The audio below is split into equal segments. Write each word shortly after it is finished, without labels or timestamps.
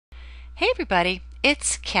Hey everybody,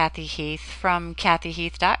 it's Kathy Heath from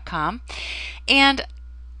kathyheath.com, and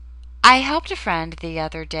I helped a friend the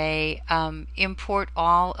other day import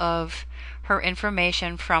all of her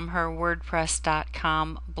information from her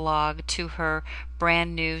WordPress.com blog to her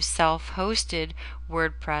brand new self-hosted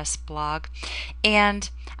WordPress blog. And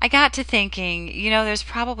I got to thinking, there's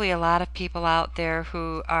probably a lot of people out there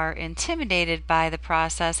who are intimidated by the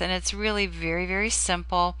process, and it's really very, very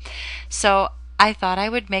simple. So I thought I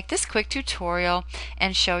would make this quick tutorial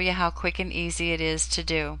and show you how quick and easy it is to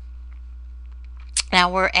do.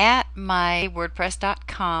 Now we're at my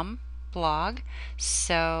WordPress.com blog,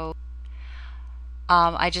 so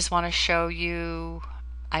I just want to show you,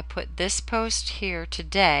 I put this post here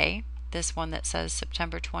today, this one that says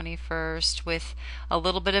September 21st with a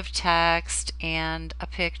little bit of text and a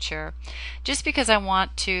picture, just because I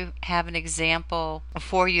want to have an example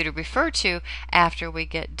for you to refer to after we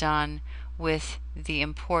get done with the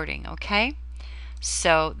importing, okay?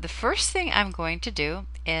 So the first thing I'm going to do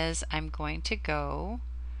is I'm going to go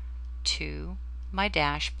to my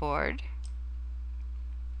dashboard.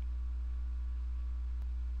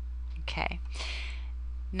 Okay.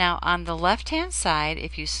 Now on the left hand side,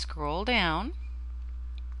 if you scroll down,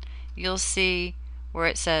 you'll see where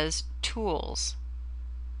it says Tools.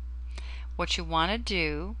 What you want to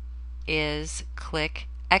do is click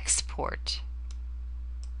Export.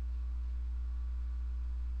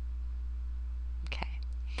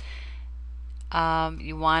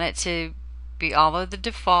 You want it to be all of the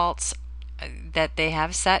defaults that they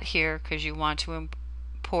have set here, because you want to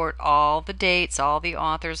import all the dates, all the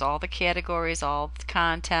authors, all the categories, all the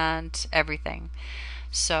content, everything.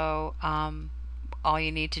 So all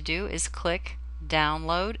you need to do is click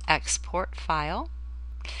Download Export File,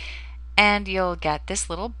 and you'll get this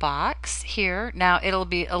little box here. Now it'll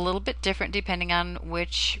be a little bit different depending on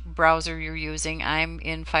which browser you're using. I'm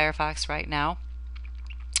in Firefox right now,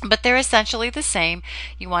 but they're essentially the same.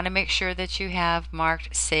 You want to make sure that you have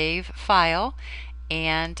marked Save File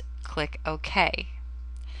and click OK.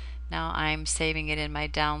 Now I'm saving it in my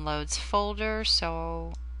Downloads folder,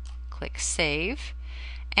 so click Save,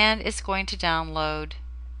 and it's going to download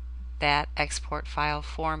that export file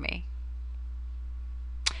for me.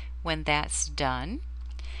 When that's done,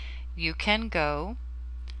 you can go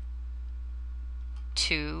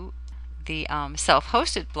to the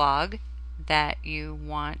self-hosted blog that you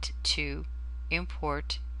want to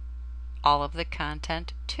import all of the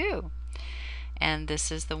content to. And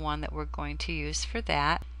this is the one that we're going to use for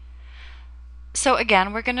that. So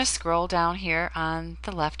again, we're going to scroll down here on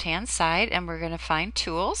the left hand side, and we're going to find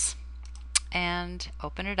Tools and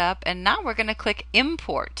open it up, and now we're going to click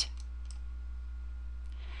Import.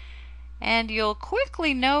 And you'll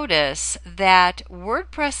quickly notice that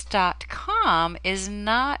WordPress.com is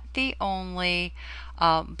not the only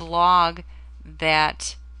blog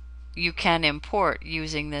that you can import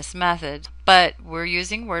using this method, but we're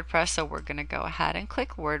using WordPress, so we're going to go ahead and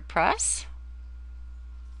click WordPress.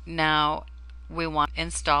 Now we want to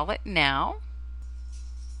install it now.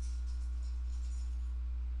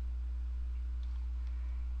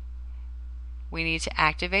 We need to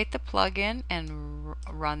activate the plugin and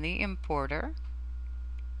run the importer.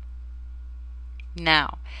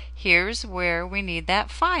 Now, here's where we need that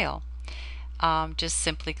file. Just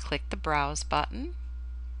simply click the Browse button,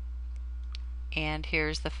 and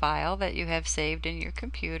here's the file that you have saved in your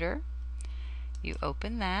computer. You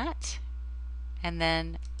open that, and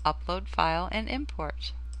then Upload File and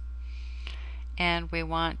Import. And we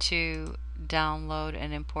want to download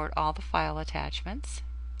and import all the file attachments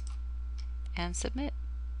and submit.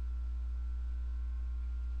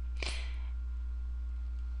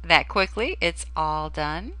 That quickly, it's all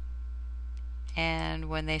done. And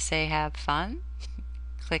when they say have fun,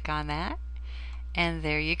 click on that, and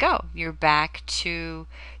there you go. You're back to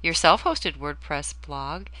your self-hosted WordPress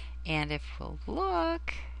blog, and if we'll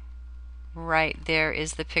look, right there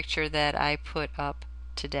is the picture that I put up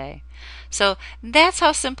today. So that's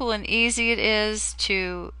how simple and easy it is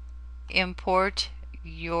to import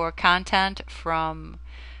your content from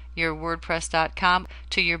your WordPress.com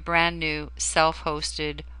to your brand new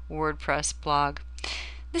self-hosted WordPress blog.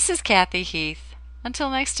 This is Kathy Heath. Until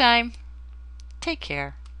next time, take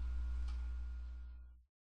care.